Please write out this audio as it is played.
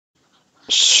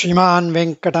श्रीमान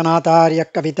वेंकटनाथार्य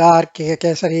कवितार्किक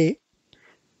केसरी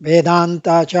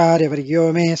वेदांताचार्य वर्यो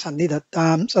मे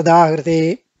सन्निधत्तां सदा हृदि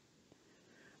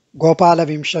गोपाल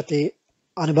विंशति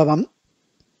अनुभवम्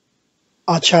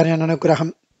आचार्यन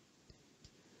अनुग्रहम्.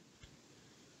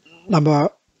 Number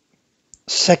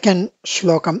second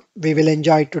slokam we will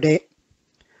enjoy today.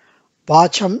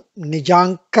 Vacham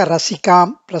nijanka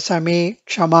rasikam prasame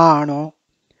kshamano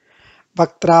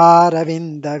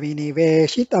Vaktraravinda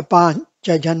viniveshita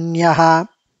panchajanyah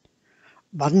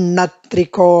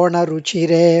Varnatrikona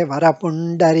ruchire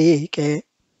varapundarike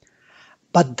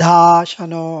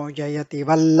Baddhashano jayati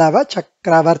vallava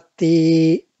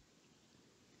chakravarti.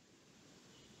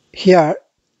 Here,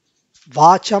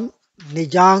 Vacham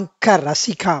nijanka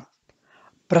rasikam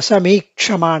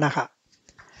prasamikshamaanaha.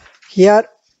 Here,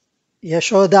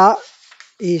 Yashoda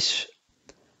is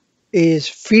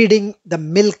feeding the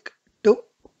milk to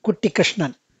Kutti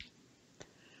Krishnan,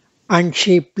 and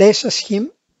she places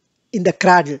him in the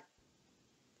cradle,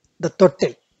 the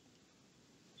tottil.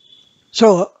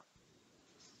 So,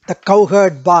 the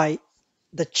cowherd boy,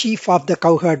 the chief of the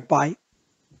cowherd boy,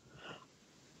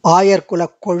 Ayar Kula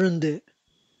Kolundu,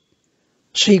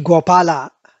 Sri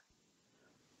Gopala,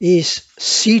 is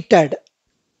seated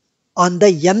on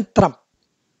the yantram.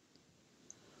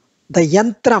 The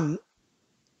yantram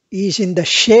is in the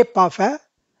shape of a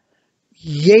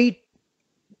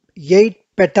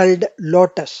eight-petaled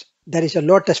lotus. There is a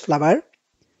lotus flower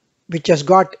which has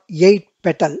got 8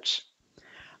 petals,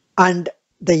 and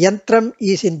the yantram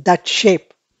is in that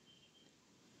shape.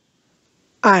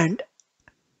 And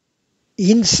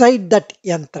inside that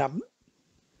yantram,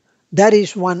 there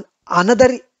is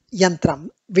another yantram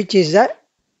which is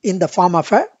in the form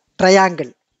of a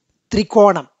triangle,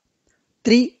 trikonam,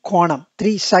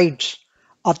 three sides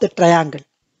of the triangle.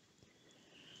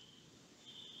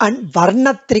 And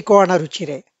varna trikona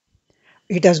ruchire,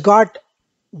 it has got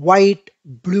white,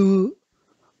 blue,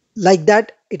 like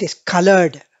that. It is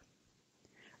colored.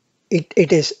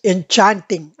 It is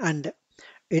enchanting, and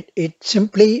it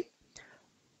simply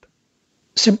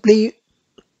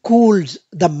cools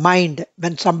the mind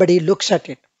when somebody looks at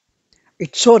it.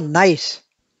 It's so nice,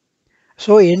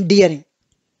 so endearing.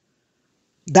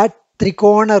 That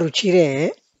trikona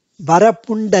ruchire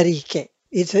varapundarike,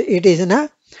 it is in a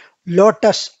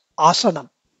lotus asanam.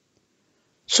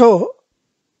 So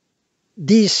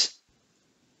these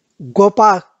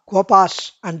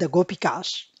gopas and the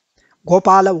gopikas,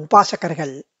 Gopala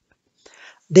Upasakargal,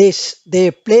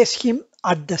 they place him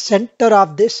at the center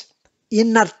of this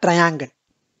inner triangle,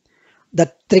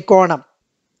 the trikonam,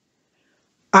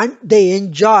 and they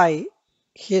enjoy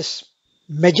his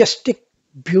majestic,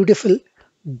 beautiful,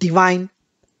 divine,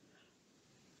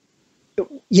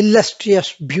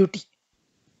 illustrious beauty.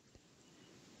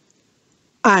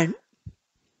 And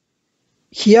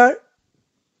here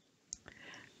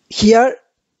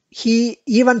he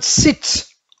even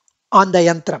sits on the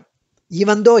yantram,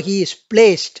 even though he is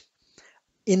placed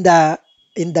in that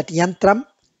yantram,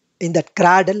 in that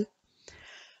cradle.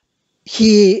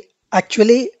 He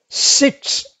actually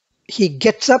sits. He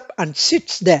gets up and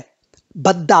sits there,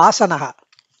 Daasan.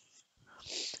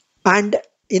 And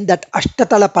in that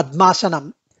Ashtatala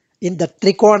Padmasanam, in the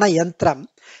Trikona Yantram,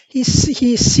 he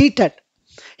is seated.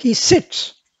 He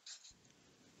sits.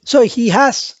 So he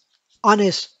has on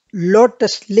his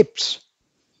lotus lips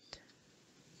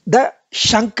the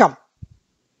shankam,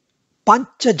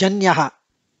 panchajanyaha.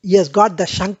 He has got the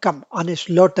shankam on his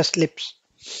lotus lips,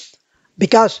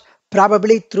 because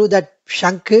probably through that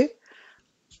shank,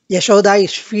 Yashoda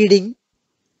is feeding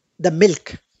the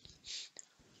milk.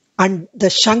 And the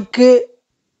shank,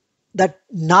 that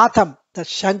natham, the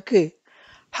shank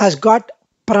has got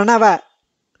pranava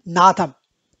natham.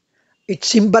 It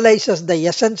symbolizes the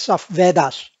essence of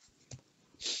Vedas,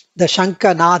 the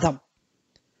Shankha Natham.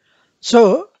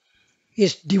 So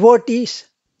his devotees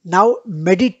now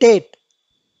meditate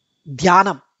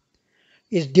dhyanam.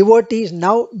 His devotees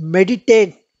now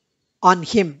meditate on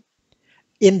him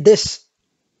in this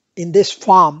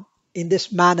form, in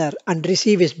this manner, and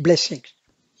receive his blessings.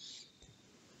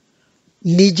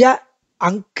 Nija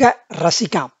Anka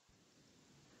Rasikam,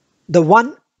 the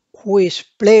one who is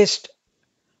placed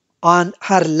on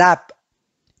her lap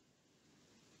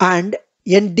and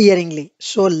endearingly,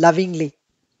 so lovingly,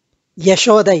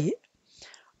 Yashodai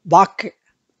Vak.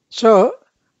 So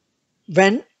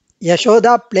when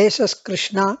Yashoda places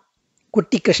Kutti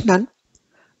Krishnan,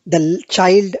 the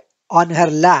child, on her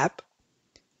lap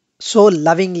so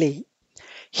lovingly,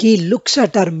 he looks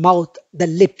at her mouth, the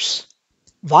lips,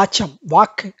 Vacham,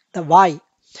 Vak, the vai.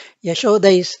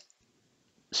 Yashoda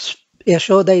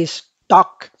is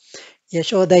talk.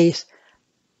 Yashoda is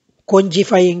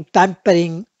conjifying,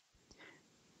 pampering,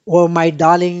 oh my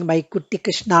darling, my Kutti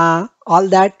Krishna, all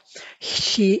that.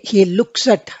 He looks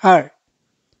at her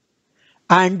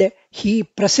and he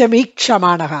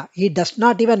prasamikshamanaha. He does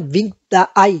not even wink the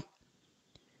eye.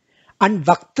 And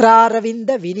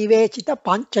Vaktraravinda Vinivechita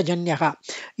Panchajanyaha.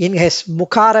 In his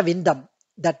Mukharavindam,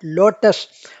 that lotus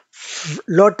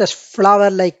flower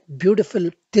like beautiful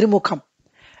Tirumukham,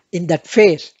 in that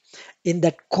face, in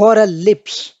that coral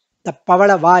lips, the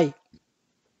Pavalavai,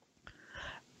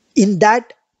 in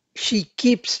that she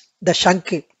keeps the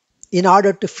Shanki in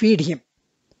order to feed him,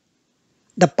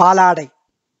 the Paladai.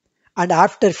 And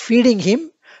after feeding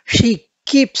him, she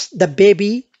keeps the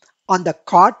baby on the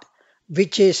cot,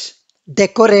 which is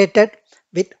decorated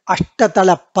with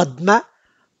Ashtatala Padma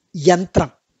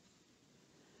Yantram,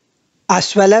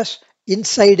 as well as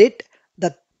inside it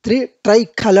the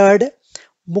tri-colored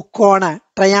Mukona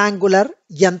triangular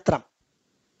Yantram,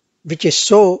 which is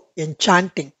so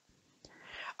enchanting.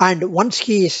 And once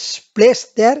he is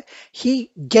placed there,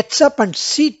 he gets up and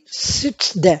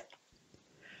sits there.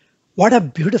 What a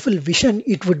beautiful vision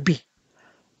it would be.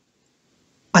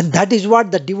 And that is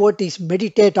what the devotees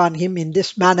meditate on him in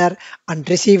this manner and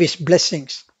receive his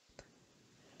blessings.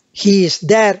 He is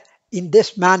there in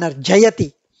this manner,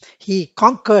 Jayati. He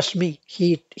conquers me.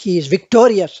 He is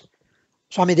victorious,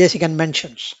 Swami Desikan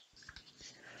mentions.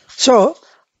 So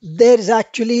there is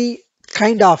actually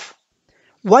kind of,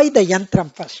 why the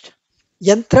Yantram first?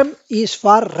 Yantram is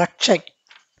for Rakshak.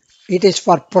 It is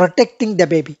for protecting the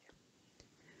baby,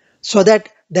 so that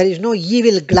there is no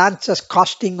evil glances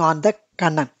casting on the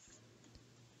Kannan.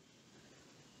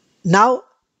 Now,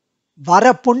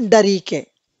 Varapundarike,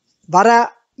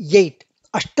 Vara 8,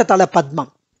 Ashtatala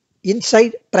Padmam,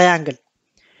 inside triangle.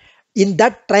 In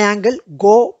that triangle,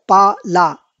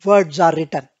 Gopala words are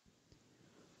written.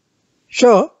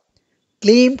 So,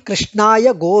 Klim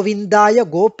Krishnaya Govindaya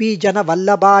Gopijana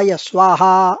Vallabhaya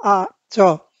Swaha.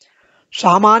 So,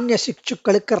 Samanya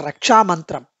Sikchukalika Raksha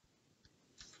Mantram.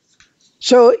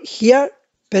 So here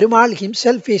Perumal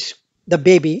himself is the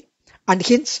baby, and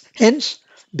hence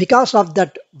because of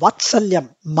that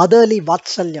Vatsalyam, motherly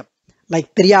Vatsalyam,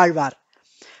 like Periyalvar,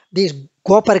 these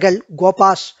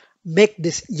Gopas make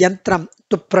this Yantram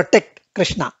to protect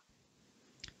Krishna.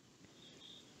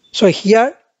 So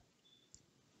here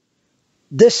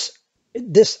it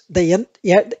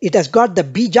has got the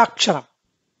Bijaksharam.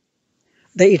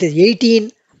 It is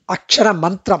 18 Akshara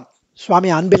Mantram, Swami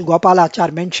Anbil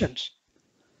Gopalachar mentions.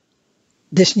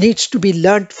 This needs to be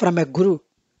learnt from a guru.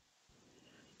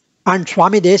 And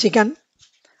Swami Desikan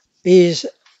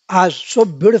has so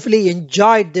beautifully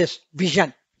enjoyed this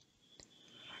vision.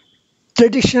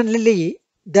 Traditionally,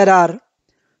 there are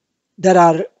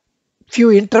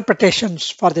few interpretations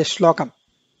for this slokam.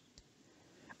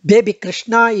 Baby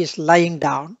Krishna is lying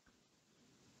down.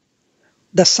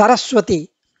 The Saraswati,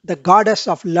 the goddess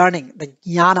of learning, the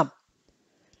Jnanam,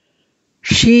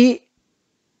 she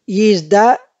is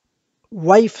the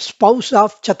spouse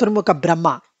of Chaturmukha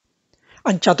Brahma.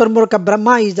 And Chaturmukha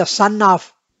Brahma is the son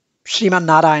of Sriman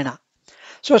Narayana.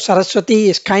 So Saraswati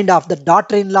is kind of the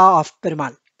daughter-in-law of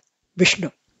Perumal,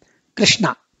 Vishnu,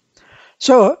 Krishna.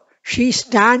 So she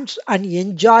stands and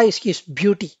enjoys his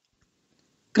beauty,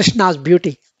 Krishna's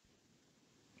beauty.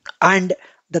 And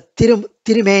the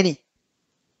Tirumeni,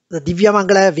 the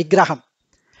Divyamangala Vigraham,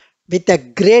 with a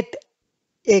great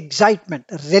excitement,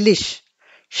 relish,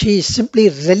 she is simply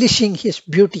relishing his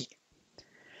beauty.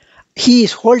 He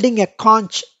is holding a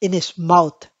conch in his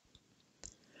mouth.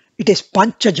 It is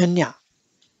Panchajanya,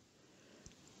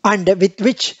 and with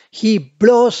which he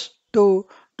blows to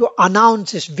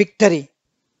announce his victory.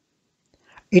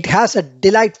 It has a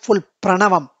delightful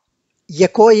pranavam,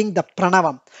 echoing the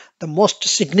pranavam, the most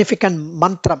significant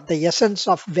mantra, the essence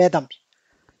of Vedams.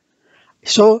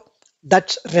 So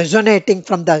that's resonating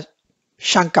from the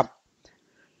Shankam.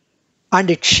 And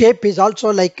its shape is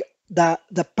also like the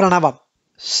pranavam,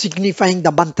 signifying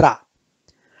the mantra.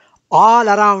 All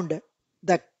around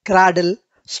the cradle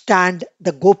stand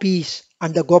the gopis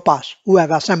and the gopas who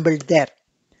have assembled there.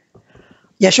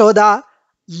 Yashoda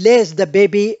lays the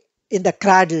baby in the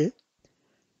cradle,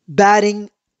 bearing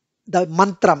the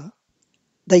mantram,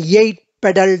 the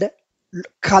 8-pedaled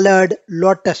colored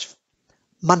lotus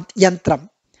yantram,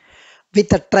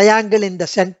 with a triangle in the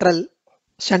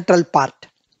central part.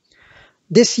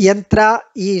 This yantra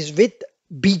is with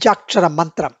Bijakshara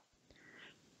mantra,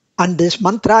 and this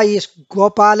mantra is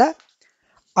Gopala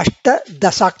Ashta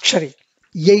Dasakshari,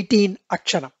 18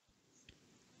 Aksharam.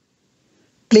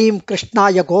 Klim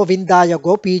Krishnaya Govindaya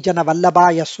Gopijana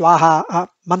Vallabhaya Swaha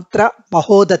mantra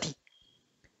Mahodati.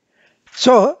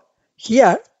 So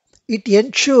here it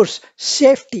ensures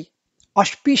safety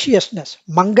auspiciousness,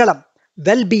 mangalam,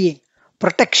 well-being,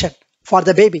 protection for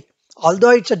the baby,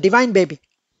 although it's a divine baby,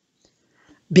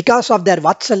 because of their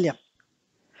vatsalyam.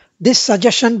 This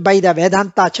suggestion by the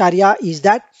Vedanta Acharya is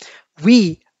that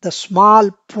we, the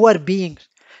small poor beings,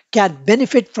 can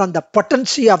benefit from the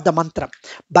potency of the mantra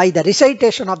by the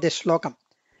recitation of this slokam,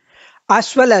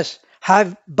 as well as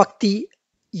have bhakti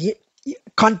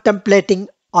contemplating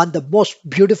on the most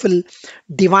beautiful,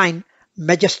 divine,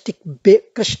 majestic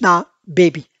Krishna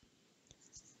baby.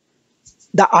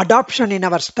 The adoption in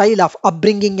our style of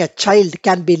upbringing a child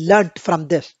can be learnt from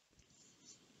this.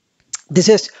 This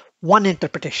is one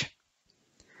interpretation.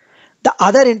 The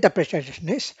other interpretation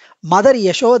is Mother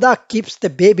Yashoda keeps the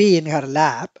baby in her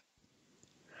lap.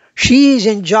 She is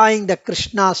enjoying the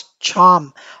Krishna's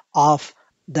charm of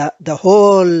the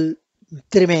whole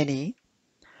Trimeni,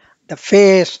 the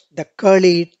face, the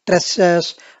curly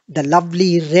tresses, the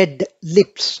lovely red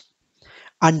lips,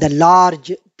 and the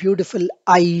large, beautiful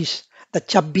eyes, the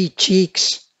chubby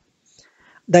cheeks,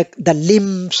 the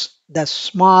limbs, the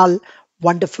small,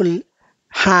 wonderful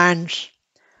hands,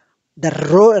 the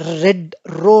red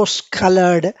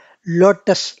rose-colored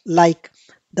lotus-like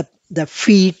the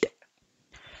feet,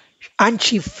 and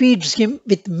she feeds him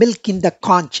with milk in the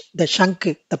conch, the shank,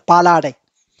 the paladai,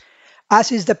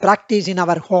 as is the practice in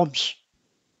our homes,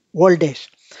 old days.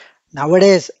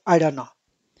 Nowadays, I don't know.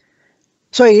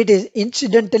 So it is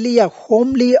incidentally a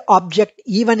homely object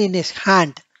even in his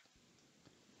hand.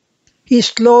 He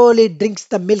slowly drinks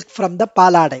the milk from the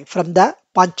paladai, from the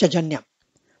panchajanya,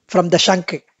 from the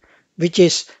shank, which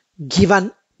is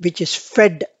given, which is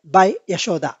fed by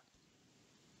Yashoda.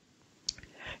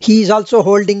 He is also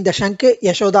holding the shank.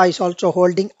 Yashoda is also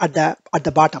holding at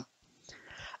the bottom.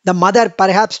 The mother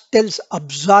perhaps tells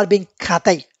absorbing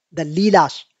kathai, the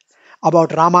leelas, about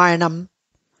Ramayanam,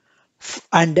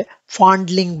 and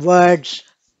fondling words,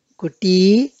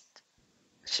 kuti,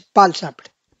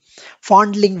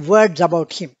 fondling words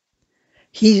about him.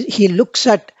 He looks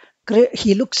at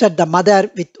the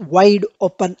mother with wide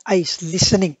open eyes,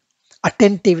 listening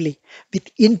attentively with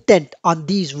intent on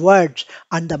these words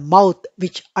and the mouth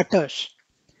which utters.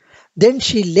 Then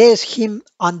she lays him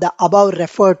on the above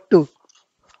referred to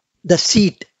the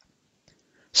seat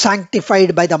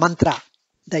sanctified by the mantra,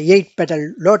 the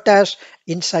 8-petal lotus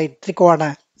inside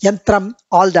Trikona Yantram,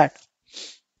 all that.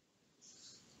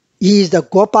 He is the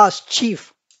Gopa's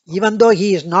chief. Even though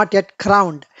he is not yet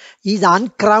crowned, he is the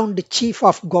uncrowned chief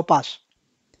of Gopas.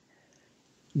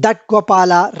 That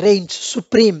Gopala reigns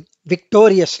supreme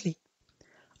victoriously.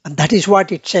 And that is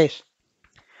what it says.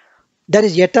 There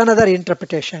is yet another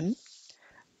interpretation.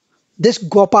 This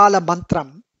Gopala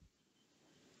mantram,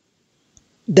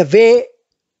 the way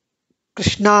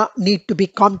Krishna need to be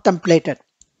contemplated,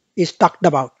 is talked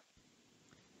about.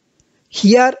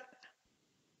 Here,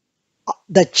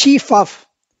 the chief of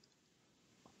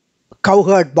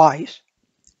cowherd boys,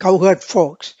 cowherd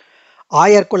folks,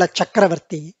 Ayarkula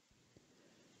Chakravarti,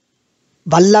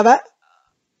 Vallava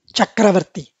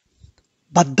Chakravarti,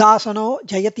 Baddasano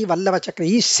Jayati Vallava Chakra,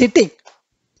 he is sitting.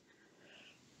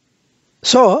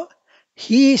 So,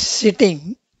 he is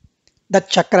sitting, the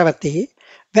Chakravarti.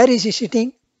 Where is he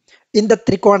sitting? In the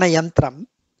Trikona Yantram,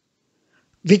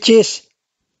 which is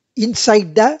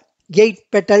inside the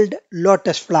 8-petaled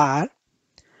lotus flower,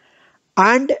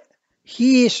 and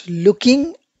he is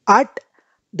looking at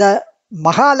the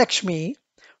Mahalakshmi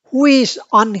who is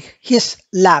on his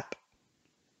lap.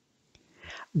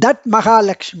 That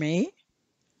Mahalakshmi,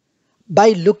 by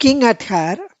looking at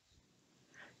her,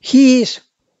 he is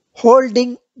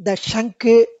holding the shank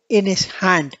in his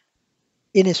hand,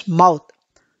 in his mouth,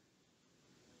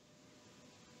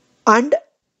 and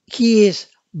he is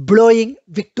blowing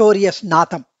victorious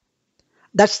natham.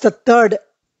 That's the third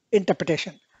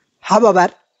interpretation. However,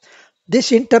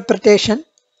 this interpretation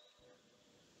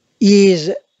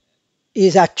is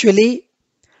actually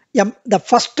the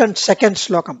first and second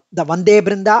slokam, the Vande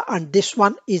Brinda, and this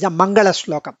one is a Mangala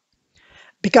slokam.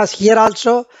 Because here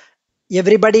also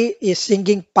everybody is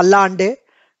singing Pallande,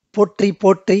 Potri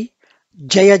Potri,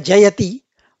 Jaya Jayati,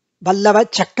 Vallava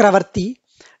Chakravarti,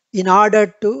 in order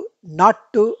to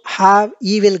not to have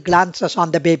evil glances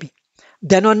on the baby.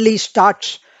 Then only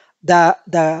starts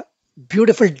the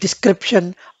beautiful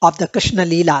description of the Krishna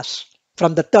Leelas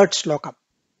from the third slokam.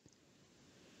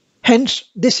 Hence,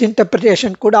 this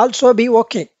interpretation could also be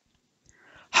okay.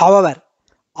 However,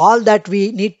 all that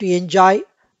we need to enjoy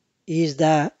is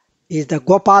the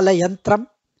Gopala Yantram,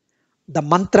 the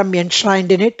mantram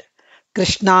enshrined in it,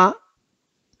 Krishna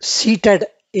seated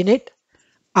in it,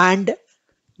 and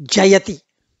Jayati,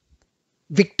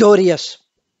 victorious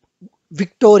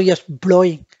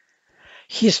blowing.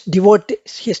 his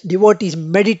devotees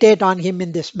meditate on him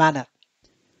in this manner.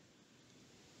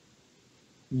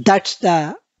 That's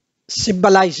the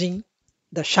symbolizing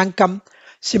the Shankam,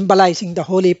 symbolizing the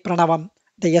holy Pranavam,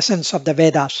 the essence of the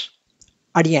Vedas.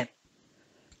 Adiyen.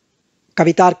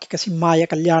 Kavitarkika Simhaya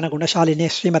Kalyana Gunashaline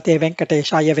Srimate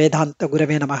Venkateshaya Vedanta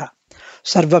Gurave Namaha.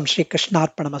 Sarvam Shri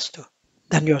Krishnarpanamastu.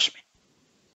 Dhanyosmi.